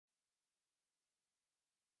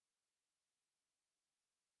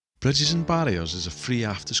Bridges and Barriers is a free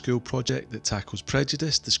after-school project that tackles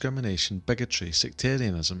prejudice, discrimination, bigotry,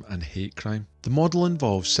 sectarianism and hate crime. The model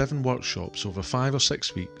involves 7 workshops over 5 or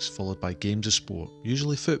 6 weeks, followed by games of sport,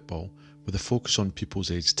 usually football, with a focus on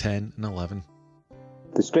pupils aged 10 and 11.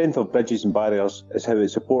 The strength of Bridges and Barriers is how it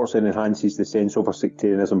supports and enhances the Sense Over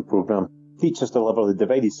Sectarianism programme. Teachers deliver the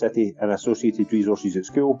divided city and associated resources at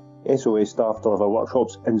school. SOS staff deliver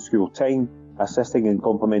workshops in school time, assisting and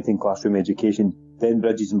complementing classroom education. Then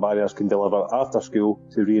Bridges and Barriers can deliver after school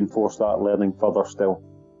to reinforce that learning further still.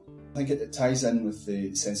 I think it ties in with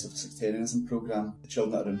the Sense of Sectarianism programme. The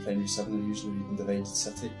children that are in primary 7 are usually reading Divided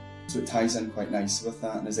City, so it ties in quite nicely with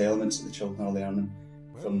that, and there's elements that the children are learning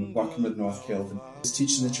from working with North Kelvin. It's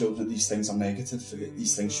teaching the children that these things are negative, that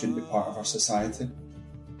these things shouldn't be part of our society.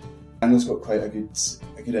 Daniel's got quite a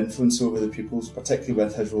good influence over the pupils, particularly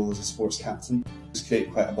with his role as a sports captain. He's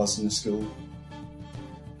created quite a buzz in the school.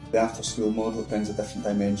 The after-school model brings a different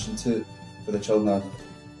dimension to it, where the children are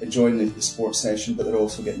enjoying the sports session, but they're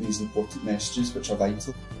also getting these important messages which are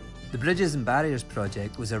vital. The Bridges and Barriers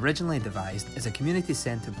project was originally devised as a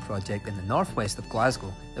community-centred project in the northwest of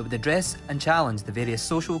Glasgow that would address and challenge the various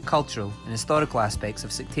social, cultural and historical aspects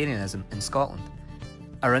of sectarianism in Scotland.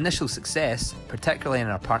 Our initial success, particularly in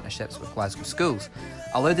our partnerships with Glasgow schools,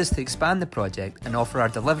 allowed us to expand the project and offer our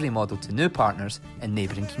delivery model to new partners in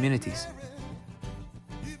neighbouring communities.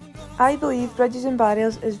 I believe Bridges and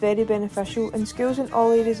Barriers is very beneficial and schools in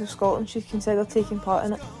all areas of Scotland should consider taking part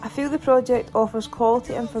in it. I feel the project offers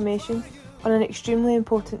quality information on an extremely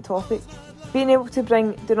important topic. Being able to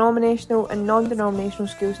bring denominational and non-denominational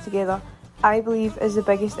schools together, I believe, is the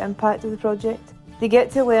biggest impact of the project. They get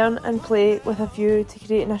to learn and play with a view to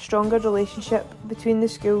creating a stronger relationship between the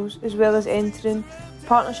schools, as well as entering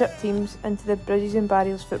partnership teams into the Bridges and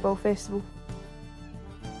Barriers Football Festival.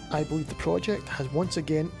 I believe the project has once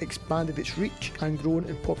again expanded its reach and grown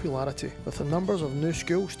in popularity, with the numbers of new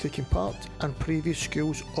schools taking part and previous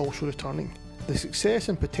schools also returning. The success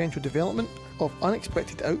and potential development of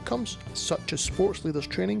unexpected outcomes, such as sports leaders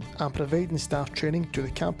training and providing staff training to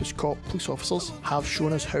the campus COP police officers, have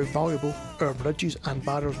shown us how valuable our Bridges and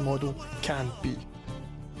Barriers model can be.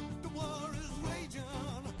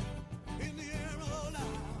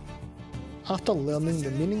 After learning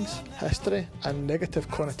the meanings, history and negative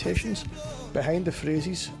connotations behind the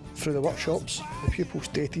phrases through the workshops, the pupils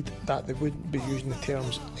stated that they wouldn't be using the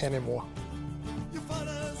terms anymore.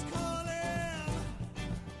 We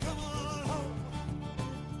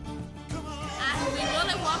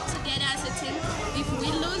really work together as a team. If we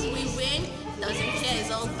lose, we win. Doesn't care,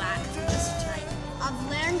 it's all back to us to try. I've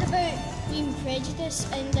learned about being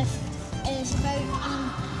prejudiced and it's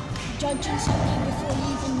about judging somebody before you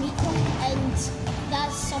even meet them, and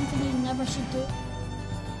that's something you never should do.